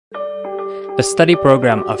The study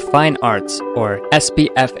program of Fine Arts, or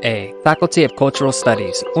SPFA, Faculty of Cultural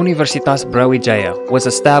Studies, Universitas Brawijaya, was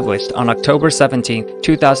established on October 17,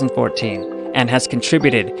 2014, and has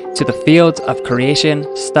contributed to the fields of creation,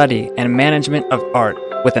 study, and management of art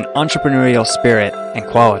with an entrepreneurial spirit and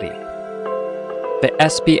quality. The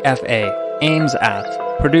SPFA aims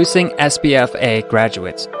at producing SPFA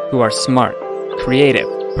graduates who are smart, creative,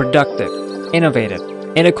 productive, innovative,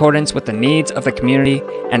 in accordance with the needs of the community,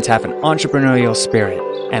 and to have an entrepreneurial spirit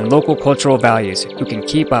and local cultural values who can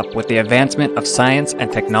keep up with the advancement of science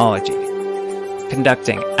and technology.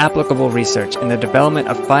 Conducting applicable research in the development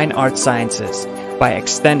of fine arts sciences by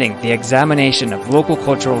extending the examination of local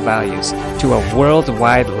cultural values to a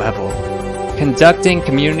worldwide level. Conducting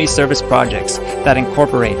community service projects that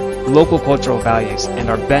incorporate local cultural values and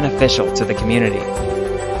are beneficial to the community.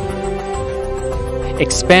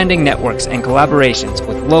 Expanding networks and collaborations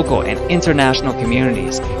with local and international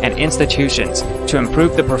communities and institutions to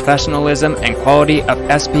improve the professionalism and quality of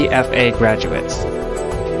SPFA graduates.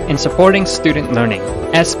 In supporting student learning,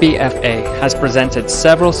 SPFA has presented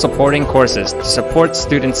several supporting courses to support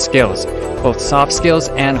students' skills, both soft skills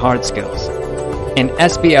and hard skills. In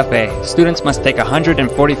SPFA, students must take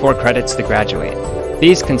 144 credits to graduate.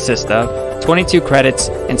 These consist of 22 credits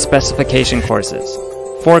in specification courses,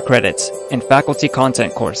 4 credits in faculty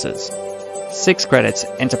content courses, 6 credits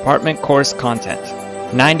in department course content,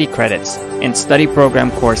 90 credits in study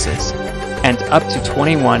program courses, and up to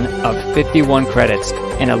 21 of 51 credits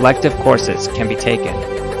in elective courses can be taken.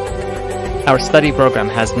 Our study program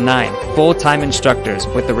has 9 full-time instructors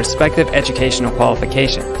with the respective educational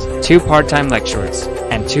qualifications, 2 part-time lecturers,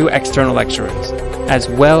 and 2 external lecturers, as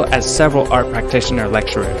well as several art practitioner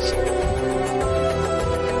lecturers.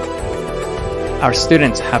 Our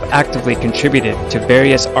students have actively contributed to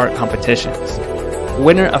various art competitions.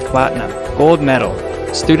 Winner of Platinum, Gold Medal,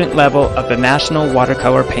 Student Level of the National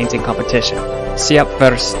Watercolor Painting Competition, Siap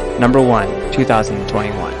First, Number 1,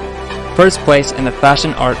 2021. First place in the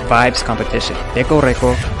Fashion Art Vibes Competition, Deco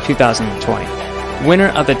Reco, 2020. Winner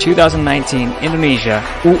of the 2019 Indonesia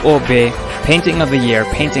UOB Painting of the Year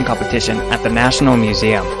Painting Competition at the National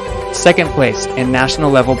Museum. Second place in National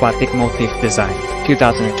Level Batik Motif Design,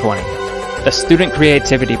 2020. The Student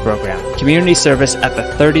Creativity Program, Community Service at the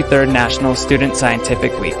 33rd National Student Scientific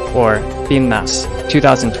Week, or BIMNAS,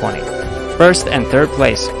 2020. First and third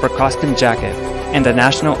place for Costume Jacket in the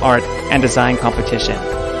National Art and Design Competition,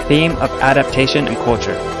 Theme of Adaptation and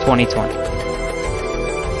Culture, 2020.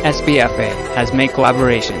 SPFA has made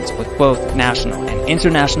collaborations with both national and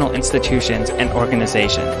international institutions and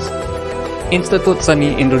organizations. Institut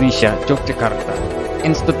Seni Indonesia, Yogyakarta,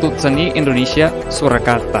 Institut Seni Indonesia,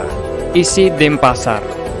 Surakarta, Isi Denpasar,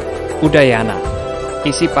 Udayana,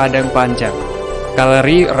 Isi Padang Panjang,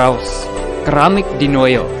 Galeri Raus, Keramik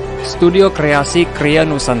Dinoyo, Studio Kreasi Kriya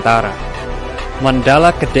Nusantara,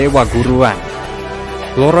 Mandala Kedewa Guruan,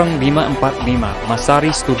 Lorong 545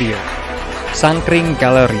 Masari Studio, Sangkring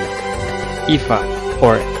Gallery, IVA,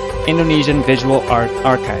 or Indonesian Visual Art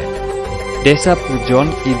Archive, Desa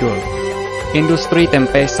Pujon Kidul, Industri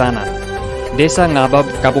Tempe Sanan, Desa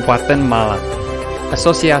Ngabab Kabupaten Malang,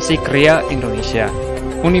 Asosiasi Kriya Indonesia,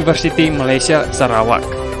 University Malaysia Sarawak.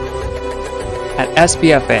 At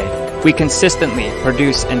SPFA, we consistently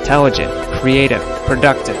produce intelligent, creative,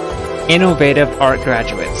 productive, innovative art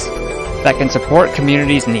graduates that can support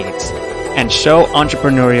communities' needs and show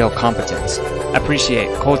entrepreneurial competence, appreciate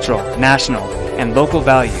cultural, national, and local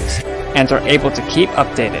values, and are able to keep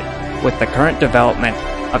updated with the current development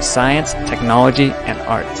of science, technology, and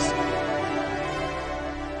arts.